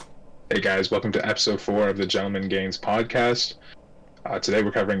Hey guys, welcome to episode 4 of the Gentleman Gains podcast. Today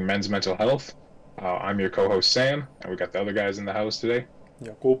we're covering men's mental health. I'm your co-host Sam, and we got the other guys in the house today.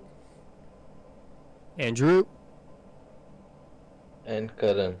 Jakub. Andrew. And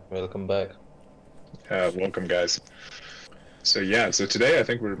Karan, welcome back. Welcome guys. So today I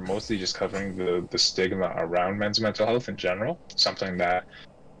think we're mostly just covering the stigma around men's mental health in general, something that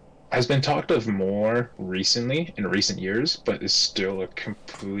has been talked of more recently in recent years, but is still a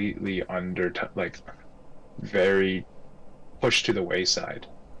completely very pushed to the wayside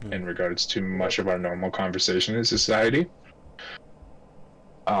in regards to much of our normal conversation in society.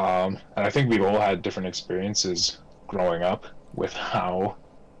 And I think we've all had different experiences growing up with how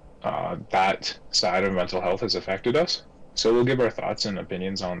that side of mental health has affected us. So we'll give our thoughts and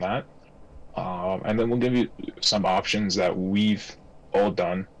opinions on that. And then we'll give you some options that we've all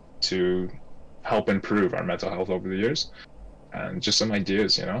done to help improve our mental health over the years, and just some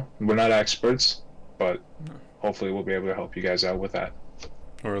ideas. We're not experts, but hopefully we'll be able to help you guys out with that,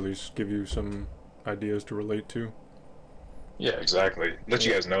 Or at least give you some ideas to relate to. Yeah, exactly. Let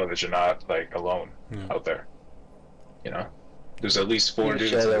you guys know that you're not alone out there. There's at least 4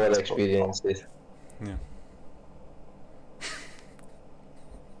 dudes. Share our experiences. Yeah.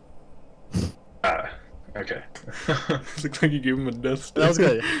 Okay. Looks like you gave him a death stare.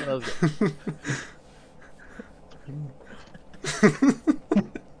 That was good.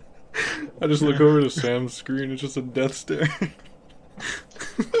 I just look over to Sam's screen, it's just a death stare.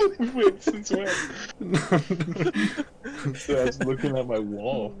 Wait, since when? So I was looking at my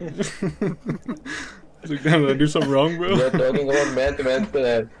wall. It's like, damn, did I do something wrong, bro? We are talking about mental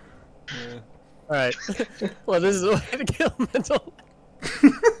health. Alright. Well, this is a way to kill mental.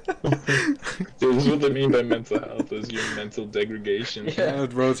 Dude, this is what they mean by mental health, is your mental degradation. Yeah,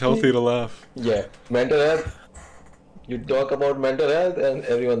 bro, it's healthy to laugh. Yeah, mental health. You talk about mental health and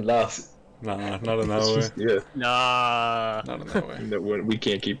everyone laughs. Nah, not in that way. Yeah. Nah. Not in that way. No, we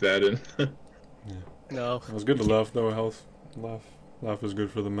can't keep that in. No. It was good to laugh, though. Laugh is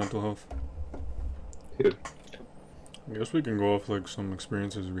good for the mental health. Good. I guess we can go off some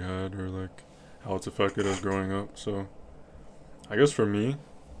experiences we had, or how it's affected us growing up. So I guess for me,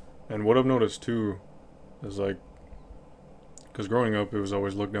 and what I've noticed too, is because growing up it was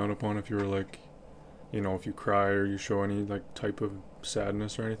always looked down upon if you were if you cry or you show any type of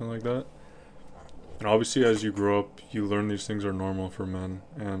sadness or anything like that. And obviously as you grow up, you learn these things are normal for men.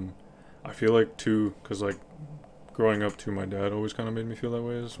 And I feel too, because growing up too, my dad always kind of made me feel that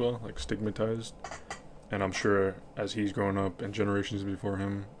way as well, stigmatized. And I'm sure as he's grown up and generations before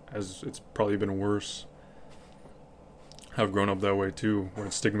him, as it's probably been worse, have grown up that way too, where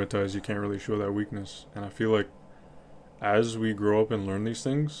it's stigmatized, you can't really show that weakness. And I feel as we grow up and learn these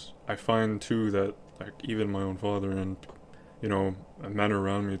things, I find too that even my own father and men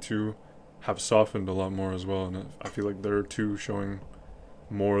around me too have softened a lot more as well. And I feel they're too showing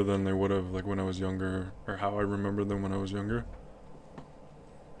more than they would have when I was younger, or how I remember them when I was younger.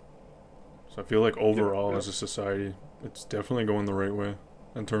 So I feel overall as a society, it's definitely going the right way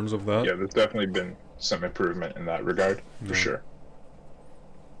in terms of that. Yeah, there's definitely been some improvement in that regard, for sure.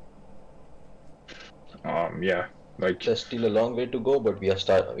 There's still a long way to go, but we are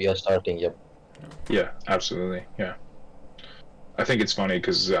starting. Yep. Yeah, absolutely. Yeah, I think it's funny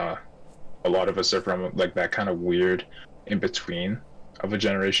because a lot of us are from that kind of weird in between of a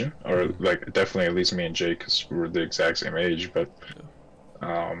generation, or definitely at least me and Jake, because we're the exact same age, but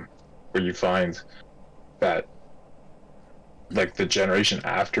where you find that the generation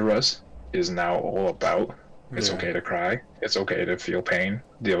after us is now all about it's okay to cry, it's okay to feel pain,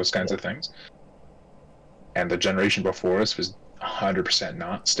 those kinds of things. And the generation before us was 100%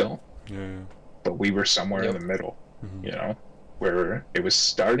 not still. Yeah. But we were somewhere in the middle, where it was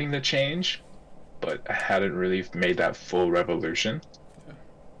starting to change, but hadn't really made that full revolution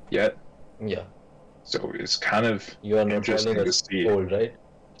yet. Yeah. So it's kind of You are not interesting calling to us see. old, right?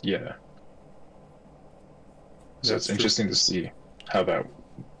 Yeah. So That's it's interesting to see how that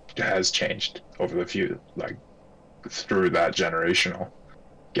has changed over the few, through that generational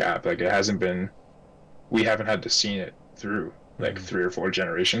gap. It hasn't been, we haven't had to see it through 3 or 4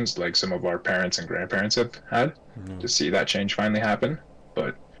 generations like some of our parents and grandparents have had to see that change finally happen,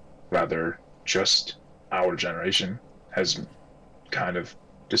 but rather just our generation has kind of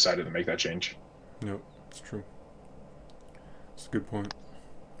decided to make that change. Yep, it's true. It's a good point.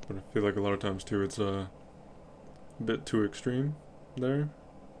 But I feel a lot of times too it's a bit too extreme there.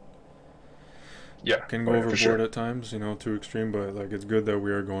 Yeah, Can go overboard at times, too extreme, but it's good that we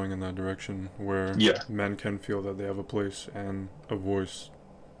are going in that direction where men can feel that they have a place and a voice,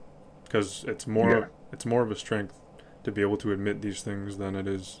 because it's more of a strength to be able to admit these things than it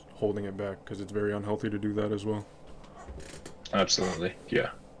is holding it back, because it's very unhealthy to do that as well. Absolutely. Yeah.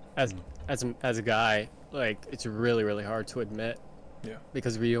 As a guy, like, it's really, really hard to admit. Yeah.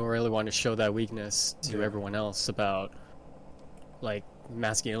 Because we don't really want to show that weakness to Yeah. everyone else about, like,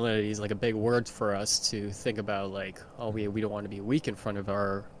 masculinity is like a big word for us to think about, like, oh, we don't want to be weak in front of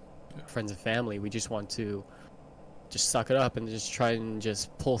our friends and family. We just want to just suck it up and just try and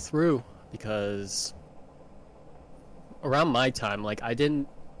just pull through, because around my time, like, I didn't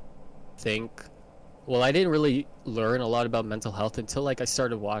really learn a lot about mental health until, like, I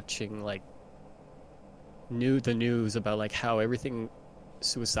started watching, like, the news about, like, how everything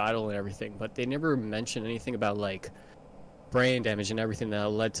suicidal and everything, but they never mentioned anything about, like, brain damage and everything that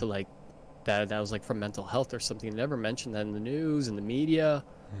led to, like, that was, like, from mental health or something. They never mentioned that in the news and the media.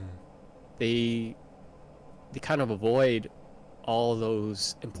 They kind of avoid all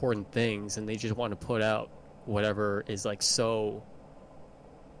those important things, and they just want to put out whatever is, like, so,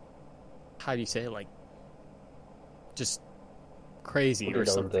 how do you say it, like, just crazy Put or it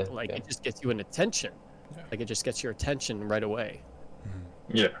out something. there, Like, yeah. it just gets you an attention. Yeah. Like, it just gets your attention right away.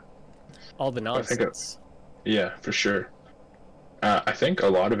 Yeah. All the I think nonsense. Yeah, for sure. I think a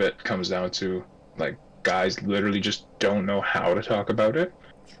lot of it comes down to, like, guys literally just don't know how to talk about it.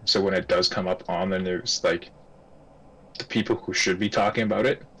 So when it does come up on the news, like, the people who should be talking about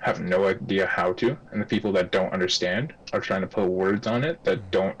it have no idea how to, and the people that don't understand are trying to put words on it that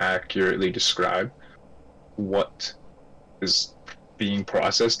don't accurately describe what is being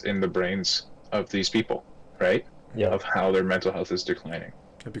processed in the brains of these people, right? Yeah. Of how their mental health is declining.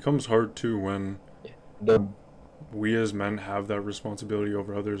 It becomes hard too when The we as men have that responsibility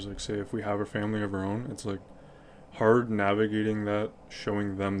over others. Like, say if we have a family of our own, it's like hard navigating that,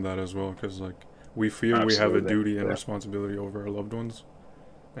 showing them that as well, because like we feel we have a Absolutely, duty and yeah. responsibility over our loved ones,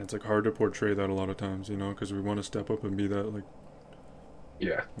 and it's like hard to portray that a lot of times, you know, because we want to step up and be that, like,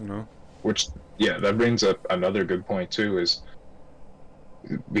 Yeah. you know. Which, yeah, that brings up another good point too, is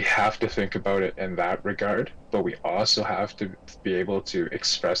we have to think about it in that regard, but we also have to be able to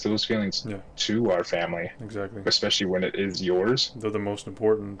express those feelings Yeah. to our family, Exactly. especially when it is yours. They're the most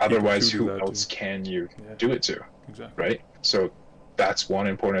important people Otherwise, to do who that else to. can you Yeah. do it to, Exactly. right? So that's one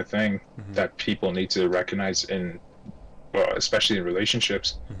important thing Mhm. that people need to recognize in, well, especially in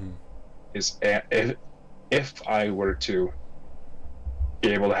relationships, Mhm. is if I were to be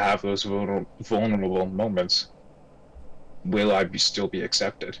able to have those vulnerable moments, will I still be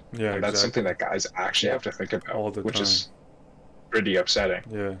accepted? Yeah, And that's exactly. something that guys actually Yeah. have to think about, All the which time. is pretty upsetting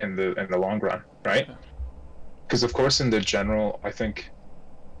Yeah. in the long run, right? Yeah. Because of course, in general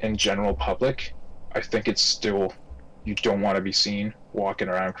public, I think it's still, you don't want to be seen walking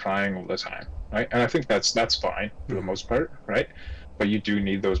around crying all the time, right? And I think that's fine for the Mhm. most part, right? But you do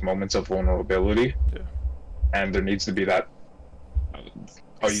need those moments of vulnerability, Yeah. and there needs to be that.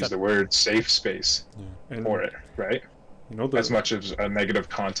 I'll use the word safe space Yeah. And for it, right? you know, As much as a negative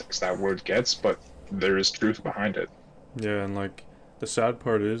context that word gets, but there is truth behind it. yeah, and like the sad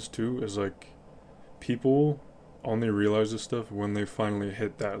part is too is like people only realize this stuff when they finally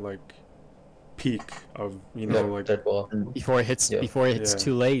hit that like peak of, you know, like, that was Before it hits, Yeah. Yeah.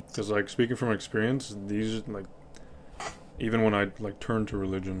 too late. because like speaking from experience, these like even when I like turned to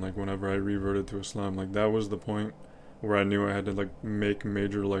religion, like whenever I reverted to Islam, like that was the point where I knew I had to like make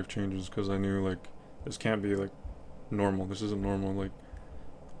major life changes, because I knew like this can't be like normal. This isn't normal. Like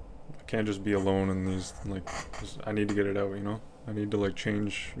I can't just be alone in these, like I need to get it out, you know. I need to like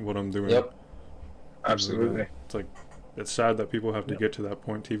change what I'm doing. Yep. Absolutely. It's like, it's sad that people have to Yep. get to that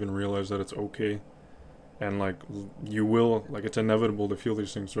point to even realize that it's okay. And like you will, like, it's inevitable to feel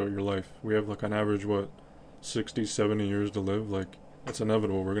these things throughout your life. We have like on average, what, 60, 70 years to live. Like, it's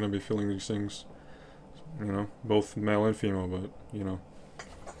inevitable. We're going to be feeling these things, you know, both male and female, but, you know.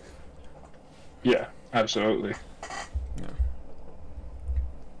 Yeah, absolutely.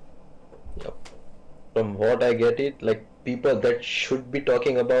 from what I get it, like people that should be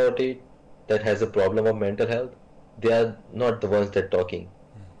talking about it, that has a problem of mental health, they are not the ones that talking,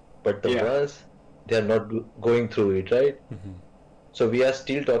 but the Yeah. ones they are not going through it, right? Mhm. So we are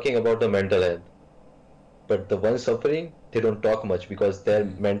still talking about the mental health, but the ones suffering, they don't talk much because their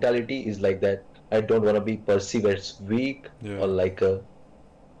Mhm. mentality is like that. I don't want to be perceived as weak Yeah. or like a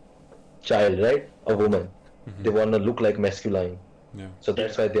child, right? A woman. Mhm. They want to look like masculine. Yeah. So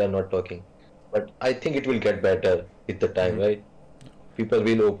that's why they are not talking. But I think it will get better with the time, Mhm. right? People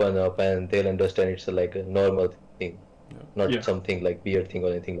will open up and they'll understand it's like a normal thing, Yeah. not Yeah. something like weird thing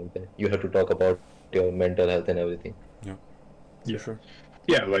or anything like that. You have to talk about your mental health and everything. Yeah. Sure.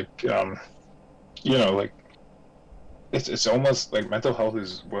 Yeah, like you know, like it's almost like mental health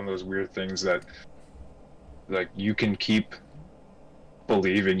is one of those weird things that like you can keep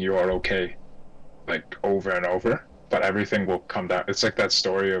believing you are okay, like over and over, but everything will come down. It's like that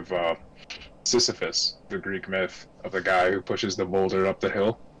story of Sisyphus, the Greek myth of the guy who pushes the boulder up the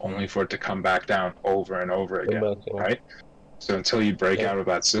hill only for it to come back down over and over again, right? So until you break out of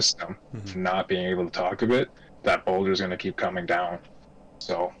that system, of not being able to talk of it, that boulder is going to keep coming down.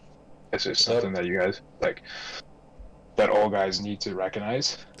 So it's just something that you guys like, that all guys need to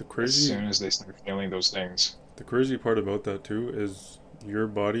recognize as soon as they start feeling those things. The crazy part about that too is your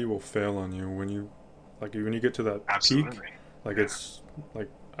body will fail on you when you get to that Absolutely. peak. Like it's like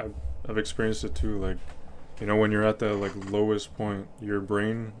I've experienced it too. Like, you know, when you're at that like lowest point, your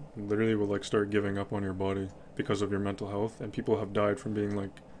brain literally will like start giving up on your body because of your mental health, and people have died from being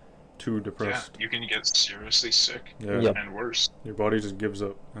like too depressed. Yeah, you can get seriously sick and worse. Your body just gives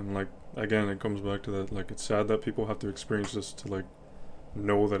up, and like again, it comes back to that. Like, it's sad that people have to experience this to like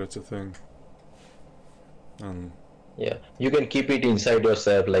know that it's a thing. Yeah, you can keep it inside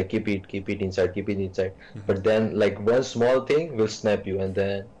yourself, like keep it inside. But then like one small thing will snap you, and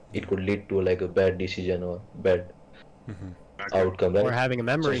then it could lead to like a bad decision or bad outcome, right? Or having a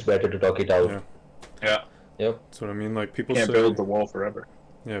memory. So it's better to talk it out. Yeah. Yep. That's what I mean. Like, people can't say build the wall forever.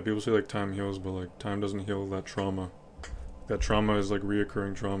 Yeah, people say like time heals, but like time doesn't heal that trauma. That trauma is like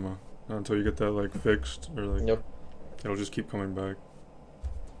reoccurring trauma. Not until you get that like fixed, or like it'll just keep coming back.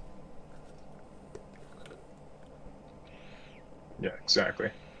 Yeah,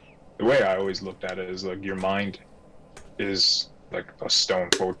 exactly. The way I always looked at it is like your mind is like a stone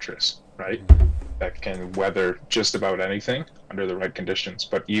fortress, right? That can weather just about anything under the right conditions.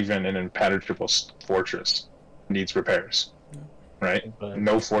 But even an impenetrable fortress needs repairs, right?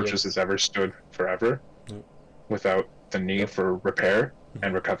 No fortress has ever stood forever without the need for repair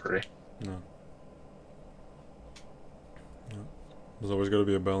and recovery. No. There's always got to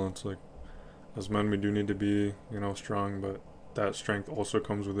be a balance. Like, as men, we do need to be, strong, but that strength also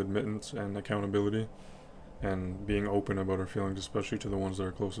comes with admittance and accountability and being open about our feelings, especially to the ones that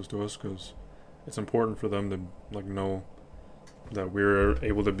are closest to us, because it's important for them to like know that we're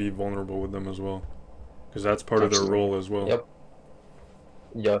able to be vulnerable with them as well, because that's part of their role as well.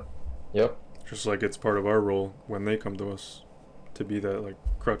 Yep. Just like it's part of our role when they come to us to be that like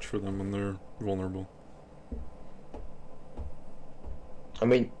crutch for them when they're vulnerable. I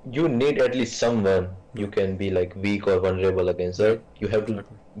mean, you need at least someone you can be like weak or vulnerable against, right? You have to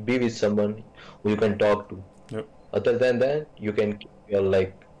be with someone who you can talk to. Yep. Other than that, you can keep your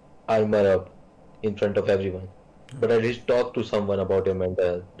like armor up in front of everyone. But at least talk to someone about your mental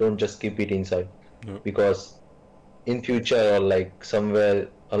health. Don't just keep it inside. Because in future or like somewhere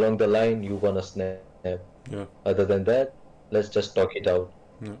along the line, you're gonna snap. Yeah. Other than that, let's just talk it out.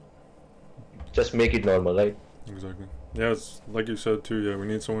 Yeah. Just make it normal, right? Exactly. Yeah, it's like you said too. Yeah, we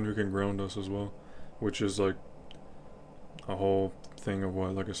need someone who can ground us as well, which is like a whole thing of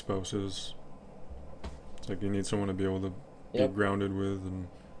what like a spouse is. It's like you need someone to be able to be grounded with and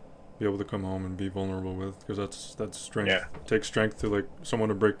be able to come home and be vulnerable with, because that's strength. Yeah. It takes strength to like someone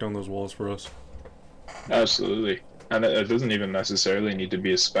to break down those walls for us. Absolutely. And it doesn't even necessarily need to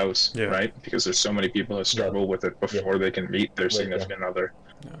be a spouse, right? Because there's so many people that struggle with it before they can meet their significant other.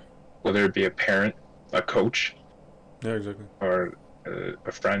 Yeah. Whether it be a parent, a coach, yeah, exactly, or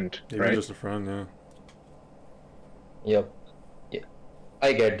a friend, even right? just a friend, yeah. Yep. Yeah.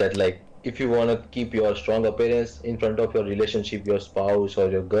 I get that. Like, if you want to keep your strong appearance in front of your relationship, your spouse or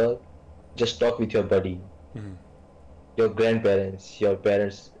your girl, just talk with your buddy, your grandparents, your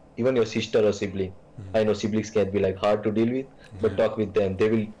parents, even your sister or sibling. I know siblings can be like hard to deal with, but talk with them. They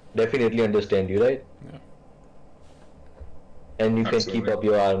will definitely understand you, right? Yeah. And you can keep up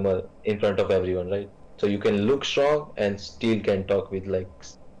your armor in front of everyone, right? So you can look strong and still can talk with like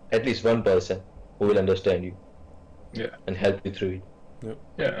at least one person who will understand you. Yeah. And help you through it. Yep.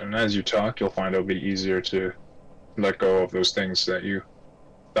 Yeah, and as you talk, you'll find it'll be easier to let go of those things that you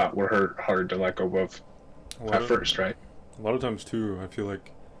thought were hard to let go of at first, right? A lot of times too, I feel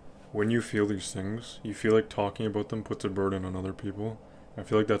like when you feel these things, you feel like talking about them puts a burden on other people. I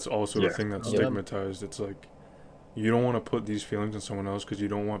feel like that's also the thing that's stigmatized. It's like you don't want to put these feelings on someone else because you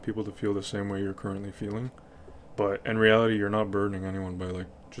don't want people to feel the same way you're currently feeling. But in reality, you're not burdening anyone by like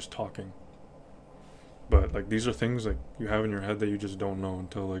just talking. But like these are things like you have in your head that you just don't know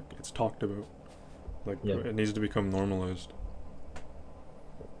until like it's talked about. Like it needs to become normalized.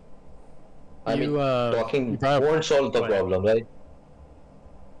 I mean, talking won't solve the problem, right?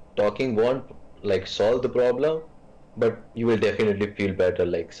 Talking won't like solve the problem, but you will definitely feel better.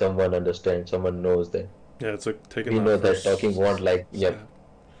 Like someone understands, someone knows that. Yeah, it's like taking. We know that talking won't like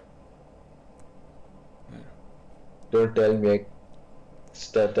Don't tell me I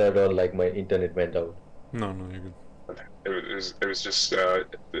stuttered or like my internet went out. No, no, you're good. It was just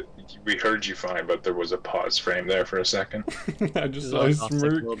we heard you fine, but there was a pause frame there for a second. I just Just saw like his off sick a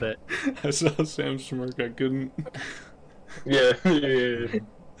smirk. little bit. I saw Sam smirk. I couldn't. Yeah, yeah.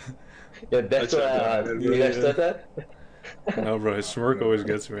 Yeah, that's why I asked. You Yeah. guys said that? No, bro, his smirk always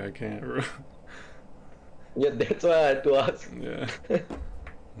gets me. I can't, bro. Yeah, that's why I had to ask. Yeah.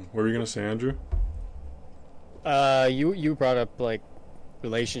 What were you gonna say, Andrew? You brought up like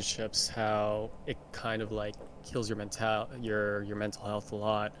relationships, how it kind of like kills your mental health a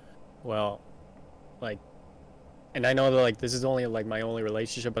lot. Well, like, and I know that like this is only like my only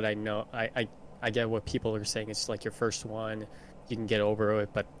relationship, but I know I get what people are saying. It's like your first one, you can get over it,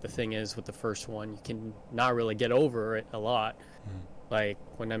 but the thing is with the first one, you can not really get over it a lot. Like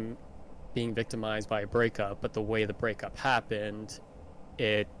when I'm being victimized by a breakup, but the way the breakup happened,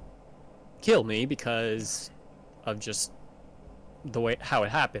 it killed me because of just the way how it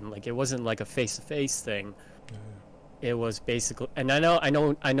happened. Like it wasn't like a face-to-face thing. It was basically, and I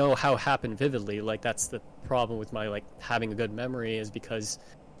know how it happened vividly. Like that's the problem with my like having a good memory, is because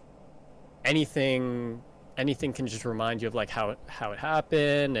anything can just remind you of like how it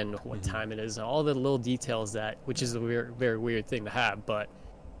happened and what time it is and all the little details, that which is a very weird thing to have. But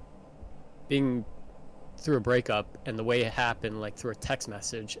being through a breakup and the way it happened, like through a text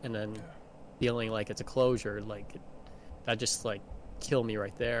message, and then feeling like it's a closure, like that just like killed me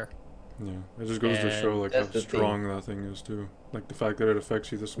right there. Yeah, it just goes to And show like how that's the strong that thing is too. Like the fact that it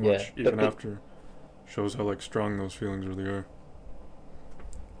affects you this much, Yeah, even the- after, shows how like strong those feelings really are.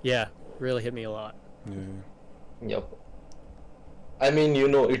 Yeah, really hit me a lot. Yeah, Yep. I mean, you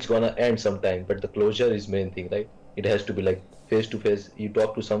know it's gonna end sometime, but the closure is main thing, right? It has to be like face to face. You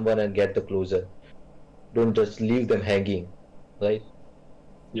talk to someone and get the closure. Don't just leave them hanging, right?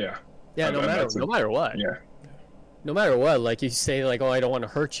 Yeah. Yeah, And no that's matter what. Yeah. No matter what, like you say, like, oh, I don't want to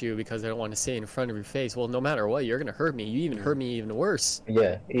hurt you because I don't want to say it in front of your face. Well, no matter what, you're gonna hurt me. You even hurt me even worse.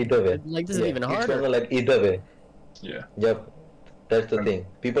 Yeah, either way. Like this is Yeah, even It's harder. gonna like either way. Yeah. Yep. That's the And- thing.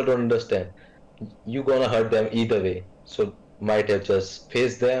 People don't understand. You gonna hurt them either way. So might have just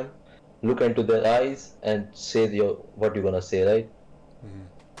face them, look into their eyes, and say what you're gonna say, right?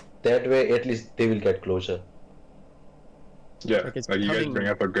 That way, at least they will get closure. Yeah. Like, it's Like you guys becoming- bring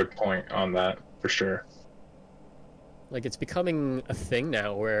up a good point on that for sure. Like it's becoming a thing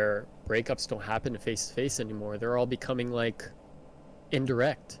now where breakups don't happen face to face anymore. They're all becoming like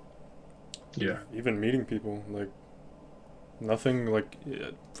indirect. Yeah. even meeting people, like nothing like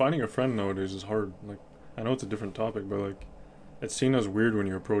finding a friend nowadays is hard. Like I know it's a different topic, but like it's seen as weird when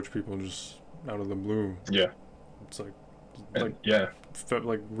you approach people just out of the blue. Yeah. It's like And yeah.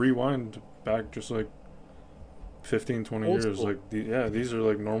 like rewind back just like 15, 20 Old years. school. Like these are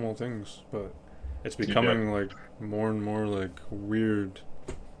like normal things, but it's becoming like more and more like weird.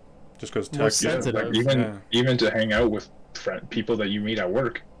 Just because More tech, sensitive. Like even Yeah. even to hang out with people that you meet at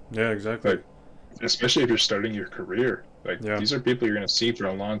work, yeah, exactly. Like, especially if you're starting your career. Like Yeah. these are people you're gonna see for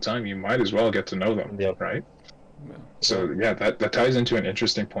a long time. You might as well get to know them, Yep. right? Yeah. So yeah, that ties into an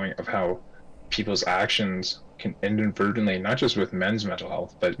interesting point of how people's actions can inadvertently, not just with men's mental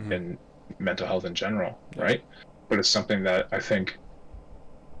health, but Mhm. in mental health in general, Yeah. right? But it's something that I think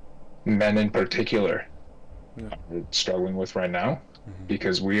men in particular Yeah. are struggling with right now, Mhm.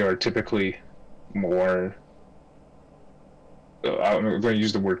 because we are typically more. I'm going to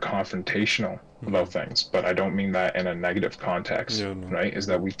use the word confrontational about things, but I don't mean that in a negative context, Yeah, no. right? Is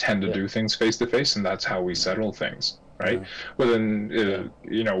that we tend to Yeah. do things face to face, and that's how we settle things, right? Yeah. Within,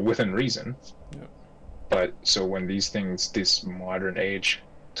 within reason. Yeah. But so when these things, this modern age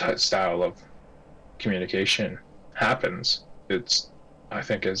style of communication happens, I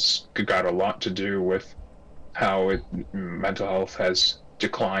think has got a lot to do with how mental health has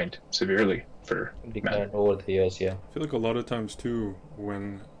declined severely for men. Declined over the years, yeah. I feel like a lot of times too,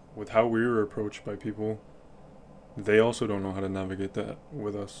 with how we were approached by people, they also don't know how to navigate that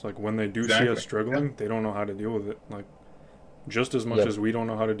with us. Like when they do see Exactly. us struggling, they don't know how to deal with it. Like just as much Yep. as we don't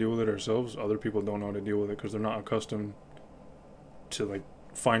know how to deal with it ourselves, other people don't know how to deal with it because they're not accustomed to like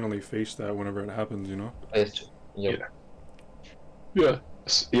finally face that whenever it happens. You know? Yes. Yep. Yeah.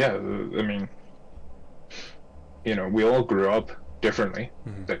 Yeah. I mean, we all grew up differently,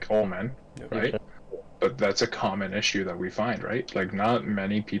 Mhm. like all men, Yep. right? But that's a common issue that we find, right? Like not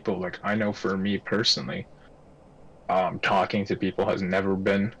many people, like I know for me personally, talking to people has never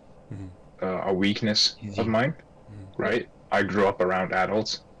been Mhm. a weakness Easy. of mine, Mhm. right? I grew up around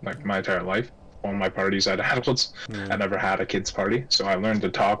adults like my entire life. All my parties had adults. Yeah. I never had a kids party, so I learned to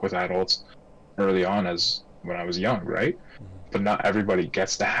talk with adults early on as when I was young, right? But not everybody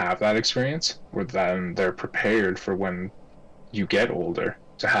gets to have that experience where then they're prepared for when you get older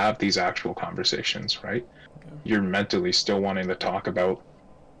to have these actual conversations, right? Okay. You're mentally still wanting to talk about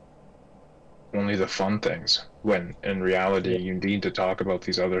only the fun things, when in reality you need to talk about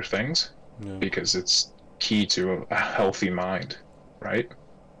these other things Yeah. because it's key to a healthy mind, right?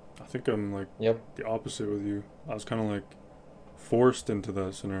 I think I'm like Yep. the opposite with you. I was kind of like forced into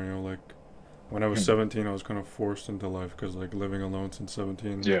that scenario. Like when I was 17, I was kind of forced into life because like living alone since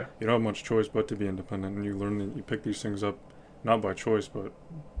 17, Yeah, you don't have much choice but to be independent, and you learn that you pick these things up not by choice but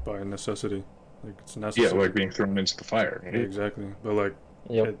by necessity. Like it's yeah, necessary. like being thrown into the fire, right? Yeah, exactly. But like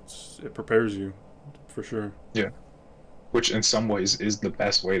Yep. it prepares you for sure. Which in some ways is the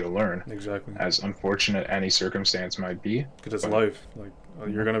best way to learn, Exactly. as unfortunate any circumstance might be. Because it's But life. Like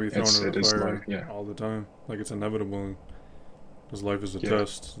you're gonna be thrown It's- into it the is fire life, yeah. all the time. Like it's inevitable. Because life is a Yeah.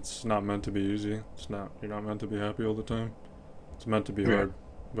 test. It's not meant to be easy. It's not. You're not meant to be happy all the time. It's meant to be Yeah. hard.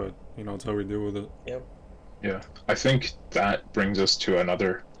 But it's how we deal with it. Yeah, I think that brings us to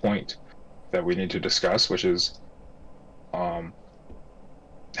another point that we need to discuss, which is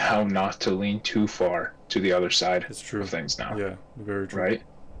how not to lean too far to the other side It's true. of things now, Yeah. Very true. right?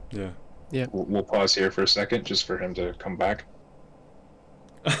 Yeah. We'll pause here for a second just for him to come back.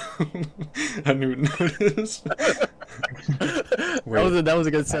 I knew notice. That was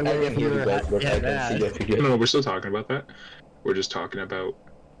a good I segue. can If hear you you were guys, but I can mad. see your video. No, we're still talking about that. We're just talking about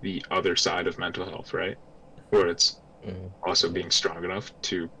the other side of mental health, right? Where it's Mhm. also being strong enough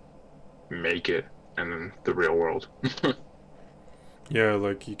to make it in the real world. Yeah,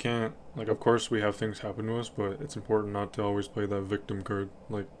 like you can't. Like, of course, we have things happen to us, but it's important not to always play that victim card.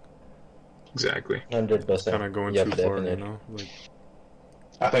 Like, Exactly. 100%. kind of going Yep, too far, you definitely. know? Like,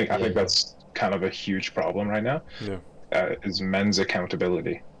 I think Yeah. that's kind of a huge problem right now. yeah. Is men's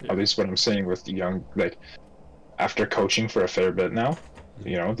accountability. Yeah. At least what I'm saying with young, like, after coaching for a fair bit now,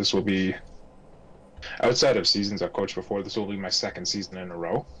 this will be, outside of seasons I've coached before, this will be my second season in a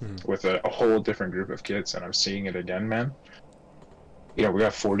row Mhm. with a whole different group of kids, and I'm seeing it again, man. We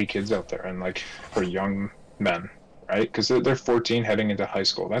got 40 kids out there, and like for young men, right? Because they're 14 heading into high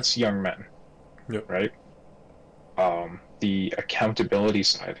school. That's young men, Yep. right? The accountability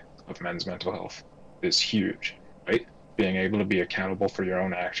side of men's mental health is huge, right? Being able to be accountable for your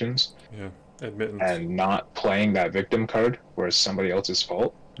own actions Admittance. and not playing that victim card where it's somebody else's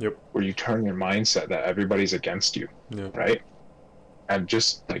fault. Yep. Where you turn your mindset that everybody's against you, Yeah. right? And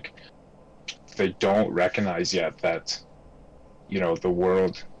just like they don't recognize yet that the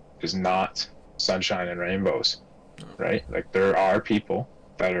world is not sunshine and rainbows, right? Like there are people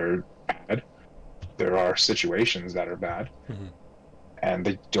that are bad, there are situations that are bad, Mhm. and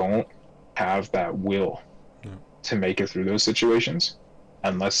they don't have that will Yeah. to make it through those situations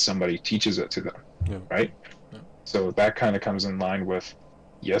unless somebody teaches it to them, Yeah. right? Yeah. So that kind of comes in line with,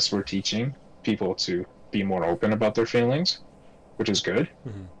 yes, we're teaching people to be more open about their feelings, which is good,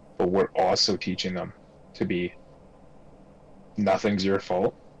 Mhm. but we're also teaching them to be, nothing's your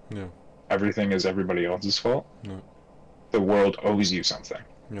fault. Yeah. Everything is everybody else's fault. Yeah. The world owes you something.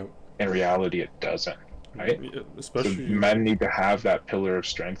 Yep. In reality, it doesn't. Right? Yeah, So especially men need to have that pillar of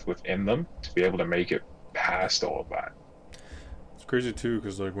strength within them to be able to make it past all of that. It's crazy too,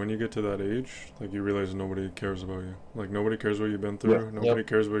 because like when you get to that age, like you realize nobody cares about you. Like nobody cares what you've been through. Yeah. Nobody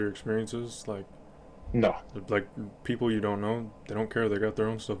cares about your experiences. No, Like people you don't know, they don't care. They got their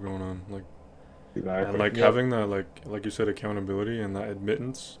own stuff going on. Like exactly. and like Yep. having that like you said, accountability and that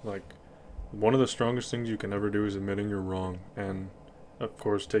admittance. Like one of the strongest things you can ever do is admitting you're wrong, and of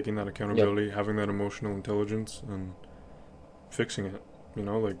course taking that accountability, having that emotional intelligence, and fixing it.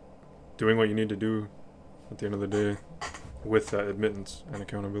 Like doing what you need to do at the end of the day with that admittance and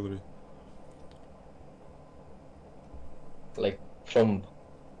accountability. Like from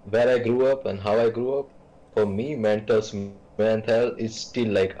where I grew up and how I grew up, for me, mental health is still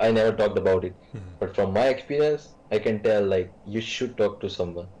like I never talked about it. Mhm. But from my experience, I can tell like you should talk to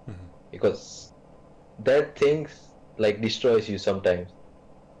someone Mhm. because that things like destroys you sometimes.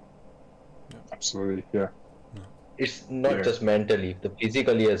 Absolutely, yeah. It's not Yeah. just mentally, the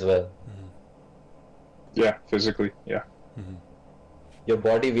physically as well. Mhm. Yeah, physically, yeah. Mhm. Your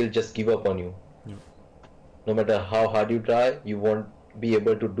body will just give up on you. Yeah. No matter how hard you try, you won't be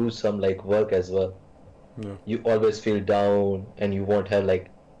able to do some like work as well. Yeah. You always feel down and you won't have like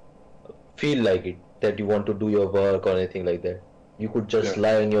feel like it that you want to do your work or anything like that. You could just Yeah.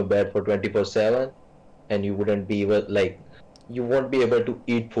 lie on your bed for 24/7 and you wouldn't be able like you won't be able to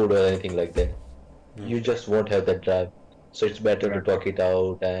eat food or anything like that. Yeah. You just won't have that drive. So it's better to Exactly. talk it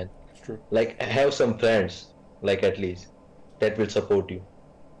out and It's true. like have some friends like at least that will support you.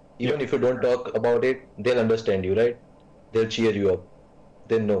 Even Yeah. if you don't talk about it, they'll understand you, right? They'll cheer you up.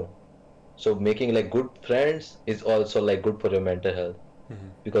 They know. So making like good friends is also like good for your mental health.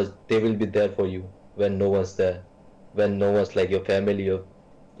 because they will be there for you when no one's there, when no one's like your family or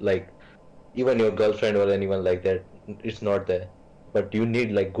like even your girlfriend or anyone like that. It's not there, but you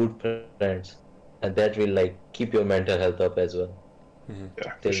need like good friends, and that will like keep your mental health up as well. Yeah,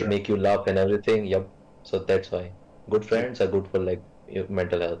 for They'll sure. make you laugh and everything. Yep. So that's why good friends are good for like your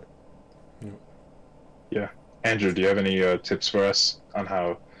mental health. Yeah. Andrew, do you have any tips for us on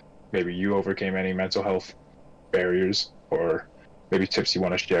how maybe you overcame any mental health barriers, or maybe tips you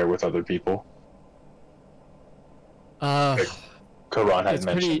want to share with other people? Like Karan had It's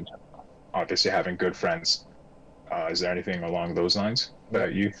pretty. mentioned, obviously having good friends. Is there anything along those lines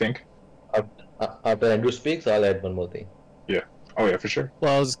that you think? After Andrew speaks, I'll add one more thing. Yeah. Oh yeah, for sure.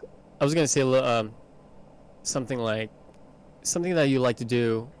 Well, I was gonna say something like something that you like to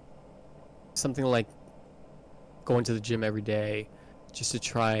do, something like going to the gym every day, just to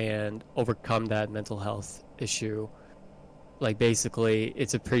try and overcome that mental health issue. Like basically,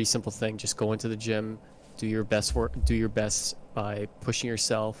 it's a pretty simple thing. Just go into the gym, do your best work, do your best by pushing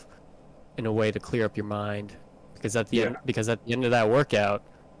yourself in a way to clear up your mind. Because at the end of that workout,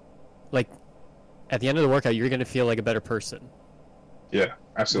 like at the end of the workout, you're gonna feel like a better person. Yeah,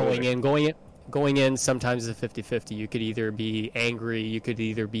 absolutely. Going in sometimes it's a 50-50. You could either be angry, you could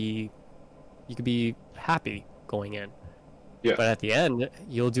be happy going in. Yeah. But at the end,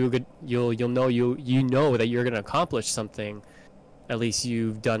 you'll do a good. You'll know you know that you're gonna accomplish something. At least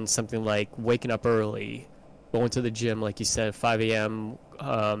you've done something like waking up early, going to the gym, like you said, 5 a.m.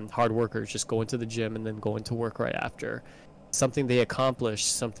 Hard workers just go into the gym and then go into work right after. Something they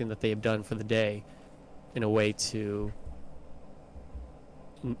accomplished, something that they have done for the day, in a way to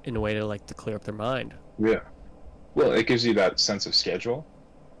like to clear up their mind. Yeah. Well, it gives you that sense of schedule.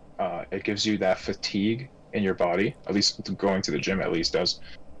 It gives you that fatigue in your body. At least going to the gym at least does.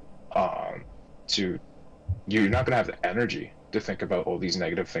 To you're not gonna have the energy to think about all these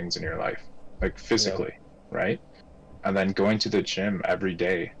negative things in your life, like physically, right? And then going to the gym every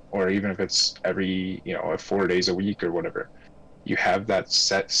day, or even if it's every 4 days a week or whatever, you have that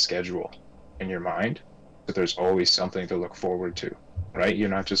set schedule in your mind. But there's always something to look forward to, right? You're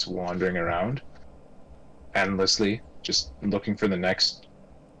not just wandering around endlessly, just looking for the next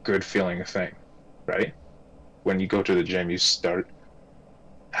good feeling thing, right? When you go to the gym, you start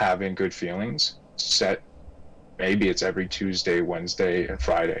having good feelings set. Maybe it's every Tuesday, Wednesday, and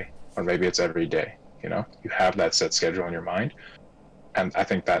Friday, or maybe it's every day. You have that set schedule in your mind, and I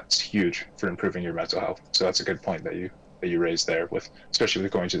think that's huge for improving your mental health. So that's a good point that you raised there, especially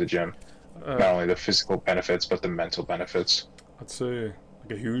with going to the gym. Not only the physical benefits, but the mental benefits. I'd say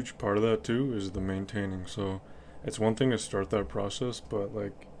like a huge part of that too is the maintaining. So it's one thing to start that process, but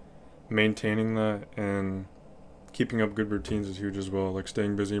like maintaining that and keeping up good routines is huge as well. Like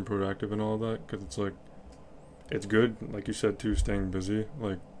staying busy and productive and all that, because it's like it's good, like you said too, staying busy.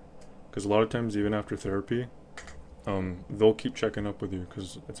 Like, because a lot of times even after therapy, they'll keep checking up with you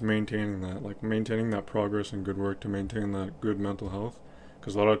because it's maintaining that progress and good work to maintain that good mental health.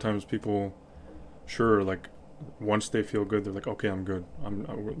 Because a lot of times people, sure, like once they feel good, they're like, okay, I'm good.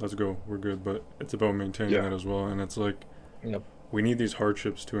 Let's go. We're good. But it's about maintaining that as well. And it's like, we need these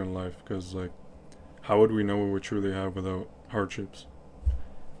hardships too in life, because like, how would we know what we truly have without hardships?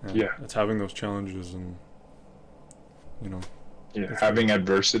 And it's having those challenges and, having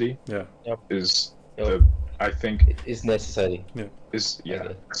adversity is I think is necessary.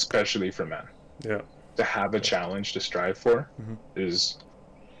 Especially for men. Yeah. To have a challenge to strive for is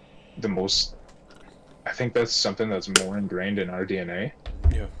the most. I think that's something that's more ingrained in our DNA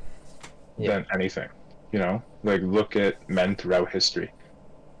than anything. Like look at men throughout history.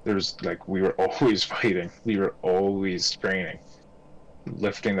 There's like we were always fighting. We were always training,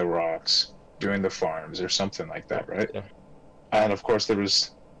 lifting the rocks, doing the farms, or something like that, right? Yeah. And of course, there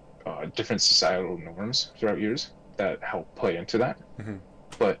was different societal norms throughout years that helped play into that.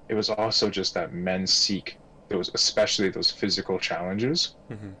 But it was also just that men seek those, especially those physical challenges,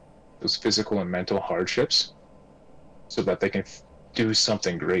 those physical and mental hardships, so that they can do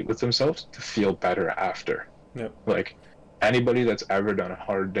something great with themselves to feel better after. Yep. Like anybody that's ever done a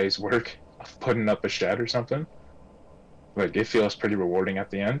hard day's work of putting up a shed or something, like it feels pretty rewarding at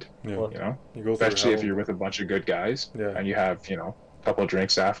the end. Yeah. You go especially if you're with a bunch of good guys and you have a couple of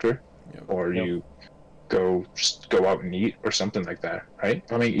drinks after, or you go out and eat or something like that, right?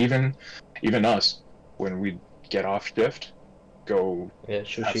 I mean, even us, when we get off shift, go have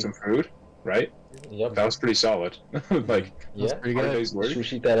some food, right? Yep. That was pretty solid. Like That's pretty good. Hard day's work,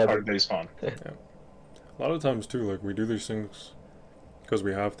 Sushi hard day's fun. A lot of times too, like we do these things because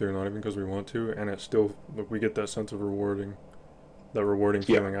we have to, not even because we want to, and it's still like we get that sense of rewarding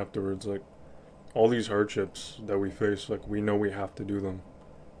feeling afterwards. Like all these hardships that we face, like we know we have to do them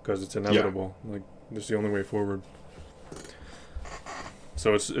because it's inevitable. Like it's the only way forward.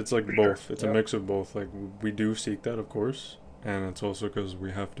 So it's like both. It's a mix of both. Like we do seek that, of course, and it's also because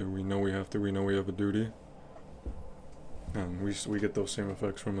we have to. We know we have to. We know we have a duty, and we get those same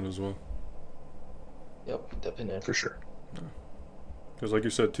effects from it as well. Yep, definitely. For sure. Because like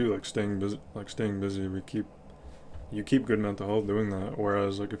you said too, like staying busy, you keep good mental health doing that.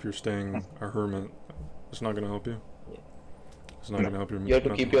 Whereas like if you're staying a hermit, it's not gonna help you. It's not gonna help your. You have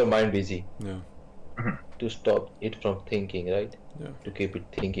to keep your mind busy. Yeah. To stop it from thinking, right? Yeah. To keep it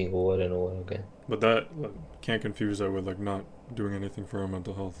thinking over and over again. But that can't confuse that with like not doing anything for our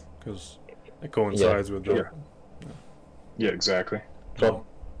mental health, because it coincides with that. Yeah, exactly. From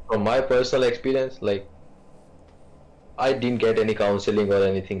my personal experience, like I didn't get any counseling or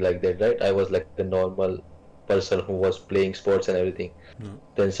anything like that, right? I was like the normal person who was playing sports and everything.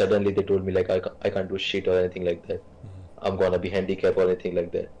 Then suddenly they told me like I can't do shit or anything like that. I'm gonna be handicapped or anything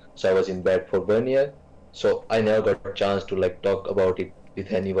like that. So I was in bed for 1 year. So I never got a chance to like talk about it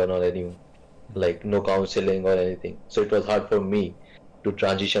with anyone or anyone. Like no counseling or anything. So it was hard for me to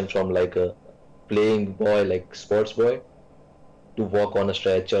transition from like a playing boy, like sports boy, to walk on a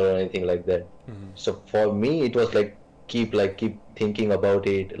stretcher or anything like that. So for me it was like keep thinking about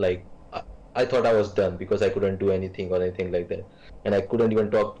it. Like I thought I was done because I couldn't do anything or anything like that, and I couldn't even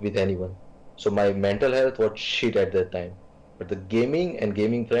talk with anyone. So my mental health was shit at that time. But the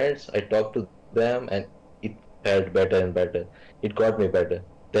gaming friends, I talked to them and it felt better and better. It got me better.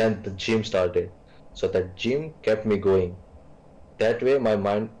 Then the gym started. So that gym kept me going. That way my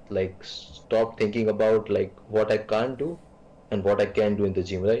mind like stopped thinking about like what I can't do and what I can do in the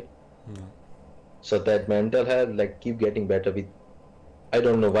gym, right? So that mental health like keep getting better with. I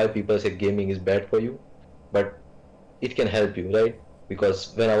don't know why people say gaming is bad for you, but it can help you, right?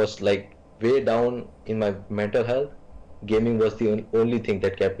 Because when I was like way down in my mental health, gaming was the only thing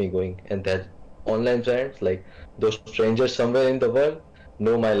that kept me going. And that online friends, like those strangers somewhere in the world,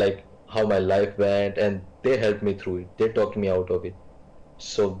 know my like how my life went, and they helped me through it. They talked me out of it.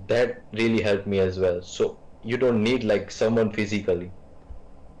 So that really helped me as well. So you don't need like someone physically.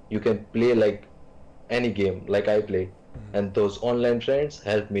 You can play like any game like I played. And those online friends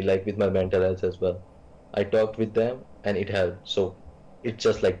helped me like with my mental health as well. I talked with them and it helped. So it's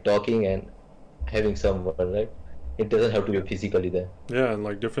just like talking and having someone, right? It doesn't have to be physically there. Yeah, and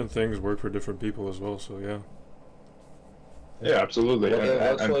like different things work for different people as well. So yeah. Yeah, absolutely. Whatever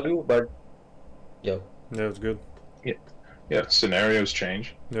works for you, but yeah, it's good. Yeah, scenarios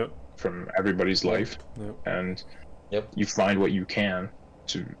change. Yep. From everybody's life, and you find what you can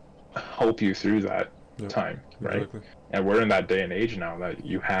to help you through that time, right? Exactly. And we're in that day and age now that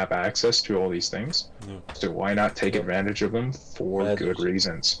you have access to all these things. So why not take advantage of them for good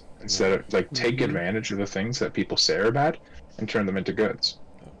reasons instead of like take advantage of the things that people say are bad and turn them into goods,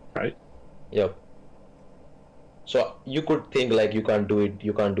 right? Yep. So you could think like you can't do it,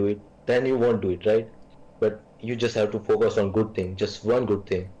 then you won't do it, right? But you just have to focus on good thing, just one good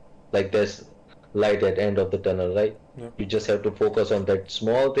thing. Like there's light at the end of the tunnel, right? You just have to focus on that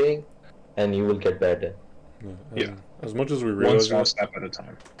small thing and you will get better. As much as we realize one small step at a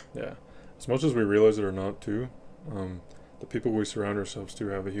time. Yeah. As much as we realize it or not too, the people we surround ourselves to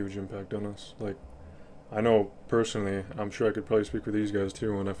have a huge impact on us. Like I know personally, I'm sure I could probably speak for these guys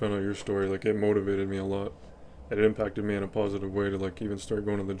too, when I found out your story, like it motivated me a lot. It impacted me in a positive way to like even start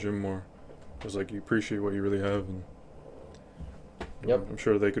going to the gym more. Because like you appreciate what you really have, and I'm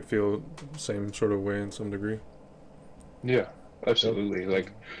sure they could feel the same sort of way in some degree. Yeah, absolutely.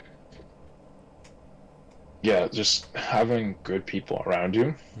 Like, yeah, just having good people around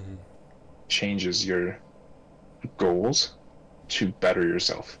you changes your goals to better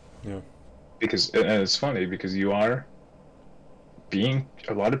yourself. Yeah. Because, and it's funny because you are being,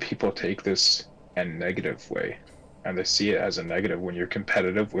 a lot of people take this a negative way, and they see it as a negative when you're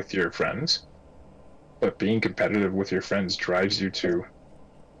competitive with your friends. But being competitive with your friends drives you to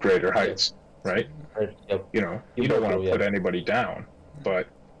greater heights, right? You know, you don't want to put anybody down, but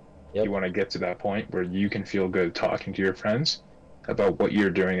you want to get to that point where you can feel good talking to your friends about what you're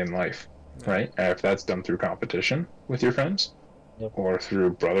doing in life, right? And if that's done through competition with your friends or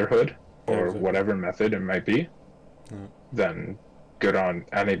through brotherhood or whatever method it might be, then good on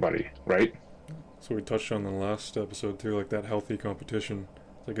anybody, right? So we touched on the last episode too, like that healthy competition.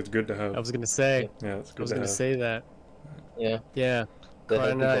 Like it's good to have. I was gonna say. Yeah, it's good. I was gonna say that. Yeah. Yeah.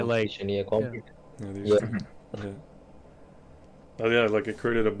 And I like. Oh yeah, like it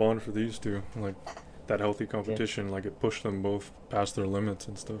created a bond for these two. Like that healthy competition, like it pushed them both past their limits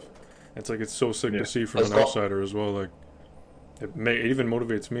and stuff. It's like it's so sick to see from an outsider as well. Like it even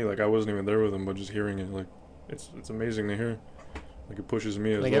motivates me. Like I wasn't even there with them, but just hearing it, like it's amazing to hear. Like it pushes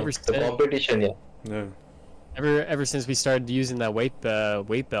me as Like well. ever The competition, yeah. Yeah, ever since we started using that weight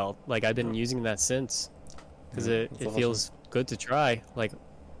belt, like I've been using that since, because Yeah, it that's awesome. feels good to try. Like,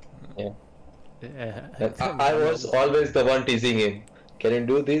 Yeah. uh, And I was always the one teasing him. Can you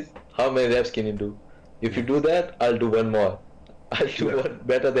do this? How many reps can you do? If you do that, I'll do one more. I'll do Yeah. one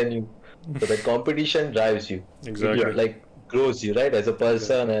better than you. So the competition drives you. exactly. It like grows you, right? As a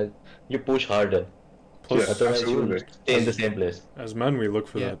person, as you push harder. Plus, Yeah, Otherwise, you absolutely. stay in the same place. as men, we look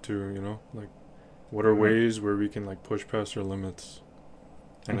for Yeah. that too. You know, like what are Mhm. ways where we can like push past our limits,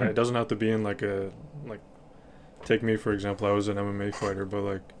 and Mhm. it doesn't have to be in like a like. Take me for example. I was an MMA fighter, but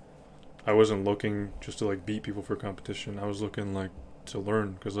like I wasn't looking just to like beat people for competition. I was looking like to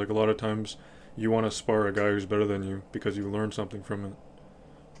learn, because like a lot of times you want to spar a guy who's better than you because you learned something from it,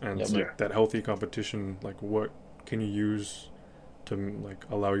 and it's like Yeah. that healthy competition. Like what can you use to like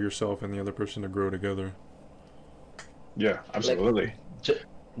allow yourself and the other person to grow together? Yeah, absolutely.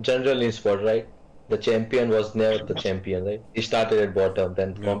 Generally in sport, right? The champion was never the champion, right? He started at bottom,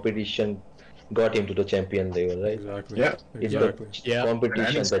 then Yeah. competition got him to the champion level, right? Exactly. Yeah. It's Exactly. the Yeah. competition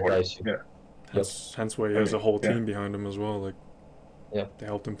And that sport. drives you. Yeah. Hence why he I has a mean, whole yeah. team behind him as well. Like, Yeah. they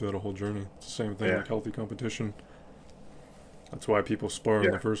helped him through the whole journey. It's the same thing, Yeah. like healthy competition. That's why people spar in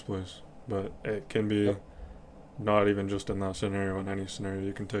Yeah. the first place. But it can be Yeah. not even just in that scenario. In any scenario,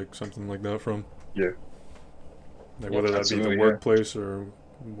 you can take something like that from. Yeah. Like Yeah, whether that be absolutely, the yeah. workplace or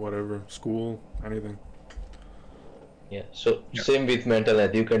whatever, school, anything. Yeah. So Yeah. same with mental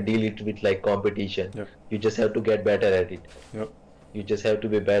health. You can deal it with like competition. Yeah. You just have to get better at it. Yep. You just have to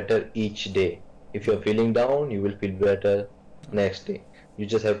be better each day. If you're feeling down, you will feel better next day. You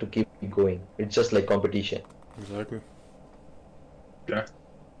just have to keep going. It's just like competition. Exactly.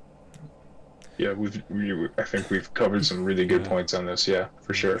 Yeah, I think we've covered some really good Yeah. points on this. Yeah,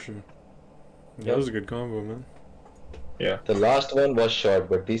 for sure. Yeah, Yep. that was a good combo, man. Yeah. The last one was short,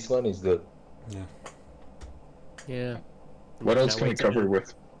 but this one is good. yeah. What else Can't can we wait to cover do-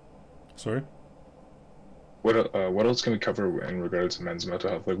 with Sorry. what else can we cover in regards to men's mental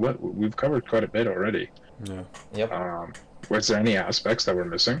health? Like what we've covered quite a bit already. Yeah. Yep. Was there any aspects that we're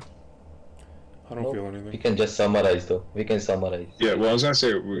missing? I don't Nope. feel We anything. can just summarize though. We can summarize. Yeah, well, I was gonna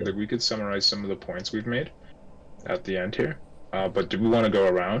say like we could summarize some of the points we've made at the end here. But do we want to go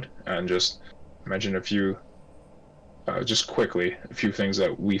around and just mention a few, just quickly, a few things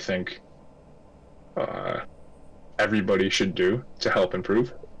that we think everybody should do to help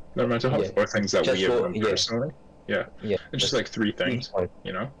improve their mental health, Yeah. or things that Just we have go- done yeah. personally? Yeah. Just like three each things, point.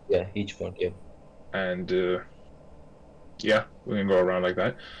 you know? Yeah, each point. Yeah. And yeah, we can go around like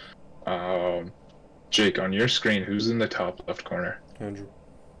that. Jake, on your screen, who's in the top left corner? Andrew,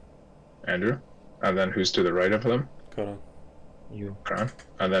 Andrew, and then who's to the right of them? cut on. You. Karan,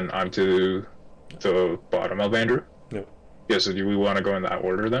 and then I'm to the bottom of Andrew. Yep. Yeah. So do we want to go in that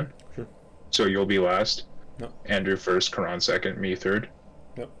order then? Sure. So you'll be last. Yep. Andrew first, Karan second, me third.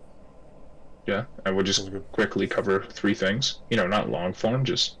 Yep. Yeah, and we'll just Sounds good. quickly cover three things. You know, not long form,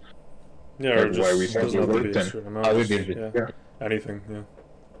 just Yeah, Like or why just we think doesn't we have to would be a then. certain amount. I will just- deal with yeah. Yeah. Anything. Yeah.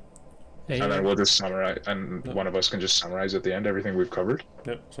 Yeah, and then we'll just summarize, and Yep. one of us can just summarize at the end everything we've covered.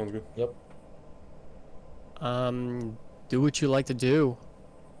 Yep. Sounds good. do what you like to do,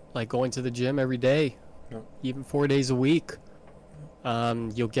 like going to the gym every day, Yep. even 4 days a week.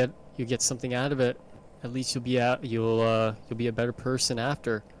 You'll get something out of it. At least you'll be a better person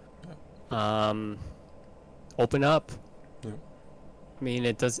after. Open up. Yep. I mean,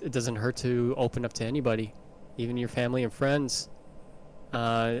 it doesn't hurt to open up to anybody, even your family and friends.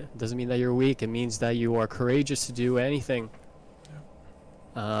 It doesn't mean that you're weak. It means that you are courageous to do anything.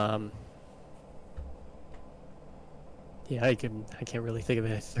 Yeah, I can't really think of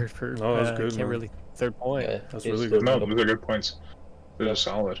a third No, that's good, can't man. really third point. Yeah, That's it's really good. No, those are good points. Those are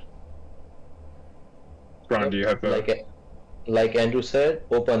solid. Ron, do you have like Andrew said,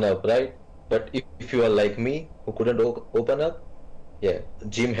 open up, right? But if you are like me, who couldn't open up, yeah,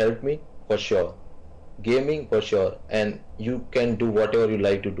 gym helped me for sure. Gaming for sure, and you can do whatever you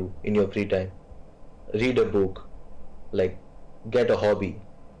like to do in your free time. Read a book, like get a hobby,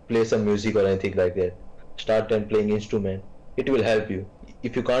 play some music or anything like that. Start and playing instrument. It will help you.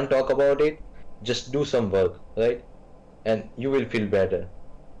 If you can't talk about it, just do some work, right? And you will feel better.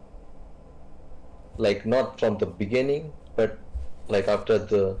 Like not from the beginning, but like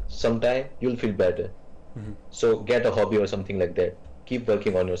after some time, you'll feel better. Mhm. So get a hobby or something like that. Keep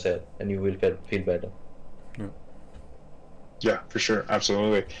working on yourself, and you will feel better. Yeah, for sure,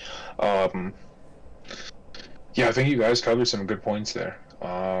 absolutely. Yeah, I think you guys covered some good points there.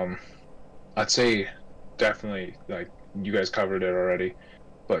 I'd say definitely like you guys covered it already,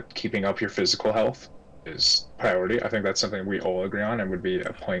 but keeping up your physical health is priority. I think that's something we all agree on and would be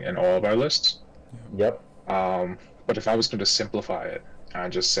a point in all of our lists. Yep. But if I was going to simplify it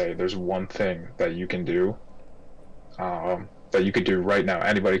and just say there's one thing that you can do, that you could do right now,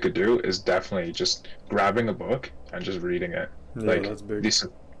 anybody could do, is definitely just grabbing a book and just reading it. Yeah, Like that's big.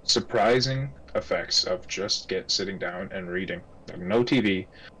 the surprising effects of just sitting down and reading. Like no TV,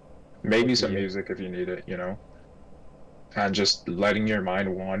 maybe some music if you need it, you know, and just letting your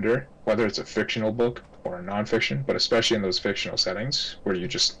mind wander, whether it's a fictional book or a nonfiction, but especially in those fictional settings where you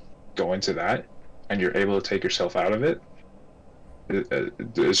just go into that and you're able to take yourself out of it. It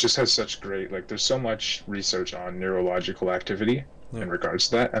just has such great, like, there's so much research on neurological activity in regards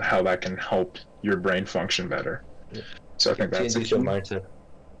to that and how that can help your brain function better. Yeah. So I think that's changes your mindset.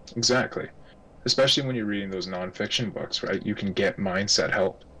 Exactly. Especially when you're reading those nonfiction books, right? You can get mindset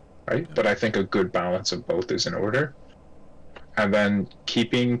help, right? But I think a good balance of both is in order. And then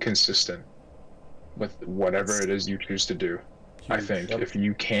keeping consistent with whatever it is you choose to do. I think if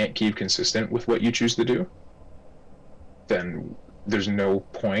you can't keep consistent with what you choose to do, then there's no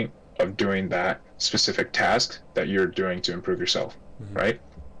point of doing that specific task that you're doing to improve yourself, right?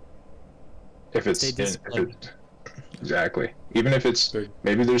 If it's exactly, even if it's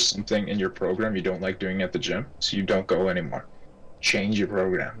maybe there's something in your program you don't like doing at the gym, so you don't go anymore. Change your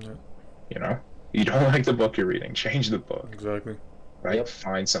program. You know, you don't like the book you're reading, change the book. Exactly. Right.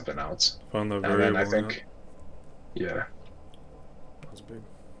 Find something else. Found that And very then I well, think, that's big.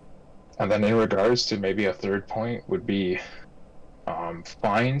 And then in regards to maybe a third point would be,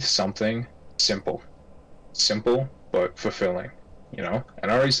 find something simple but fulfilling. You know,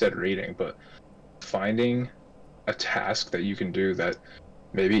 and I already said reading, but finding a task that you can do that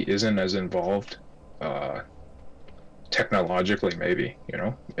maybe isn't as involved technologically, maybe, you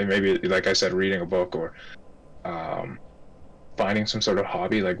know, and maybe, like I said, reading a book or finding some sort of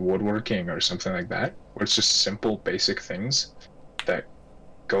hobby like woodworking or something like that, where it's just simple basic things that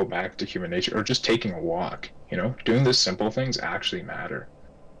go back to human nature, or just taking a walk, you know, doing the simple things actually matter.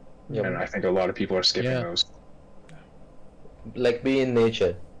 And I think a lot of people are skipping those. Like be in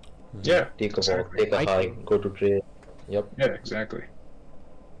nature. Yeah, take a walk, take a hike, go to trail. Yeah, exactly.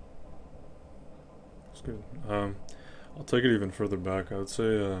 That's good. I'll take it even further back. I would say,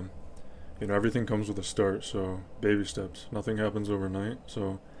 you know, everything comes with a start, so baby steps. Nothing happens overnight,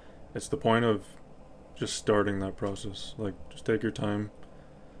 so it's the point of just starting that process. Like, just take your time.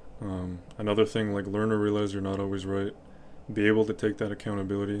 Another thing, like, learn to realize you're not always right. Be able to take that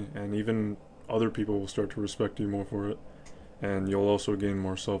accountability, and even other people will start to respect you more for it. And you'll also gain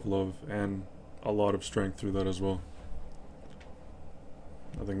more self-love and a lot of strength through that as well.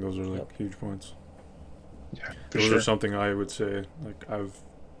 I think those are, like, huge points. Yeah, those are something I would say, like, I've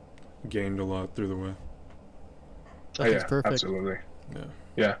gained a lot through the way. That's perfect. Absolutely.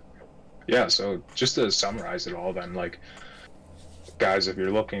 Yeah, so just to summarize it all then, like, guys, if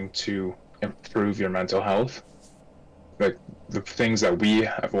you're looking to improve your mental health, like, the things that we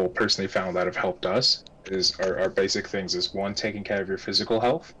have all personally found that have helped us is our basic things is, one, taking care of your physical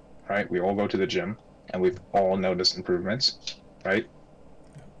health, right? We all go to the gym and we've all noticed improvements, right?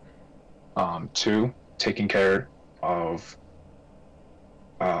 Two, taking care of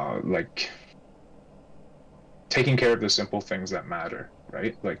taking care of the simple things that matter,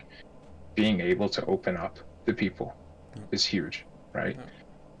 right? Like, being able to open up to people is huge, right?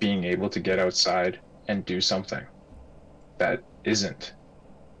 Being able to get outside and do something that isn't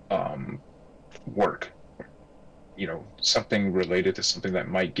work, you know, something related to something that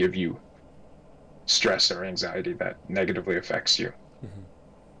might give you stress or anxiety that negatively affects you.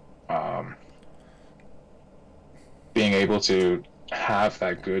 Being able to have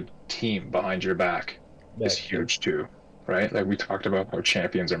that good team behind your back is huge too, right? Like, we talked about how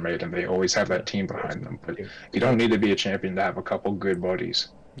champions are made and they always have that team behind them, but you don't need to be a champion to have a couple good buddies,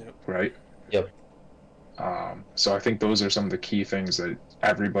 right? So I think those are some of the key things that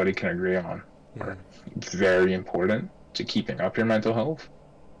everybody can agree on are very important to keeping up your mental health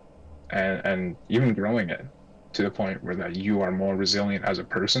and even growing it to the point where that you are more resilient as a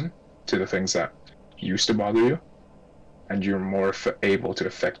person to the things that used to bother you, and you're more able to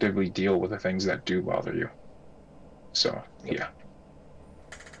effectively deal with the things that do bother you. So, yeah.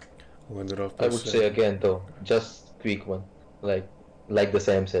 I'll end it off I would say again though, just quick one, like the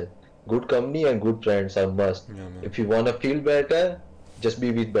Sam said, good company and good friends are must. If you want to feel better, just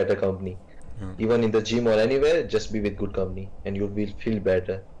be with better company. Even in the gym or anywhere, just be with good company and you will feel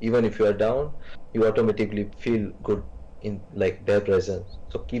better. Even if you are down, you automatically feel good in, like, their presence.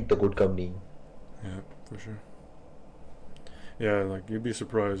 So keep the good company. Yeah, for sure. Yeah, like, you'd be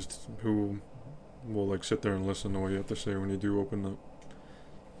surprised who will like sit there and listen to what you have to say when you do open up.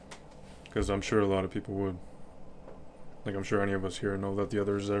 Because I'm sure a lot of people would. Like, I'm sure any of us here know that the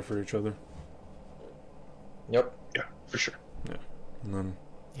other is there for each other. Yep. Yeah, for sure. And then,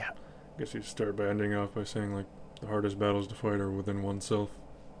 Yeah. I guess you start by ending off by saying, like, the hardest battles to fight are within oneself.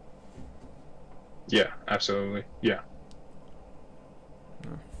 Yeah, absolutely. Yeah.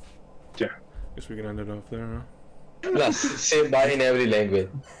 Guess we can end it off there, huh? Plus, say bye in every language.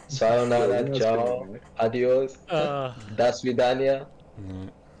 Sayonara, ciao, adios, das vidania. Yeah.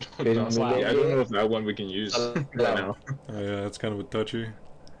 Honestly, I don't know if that one we can use right now. Yeah, it's kind of a touchy.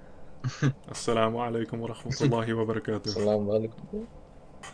 Assalamu alaikum wa rahmatullahi wa barakatuh. Assalamu alaikum.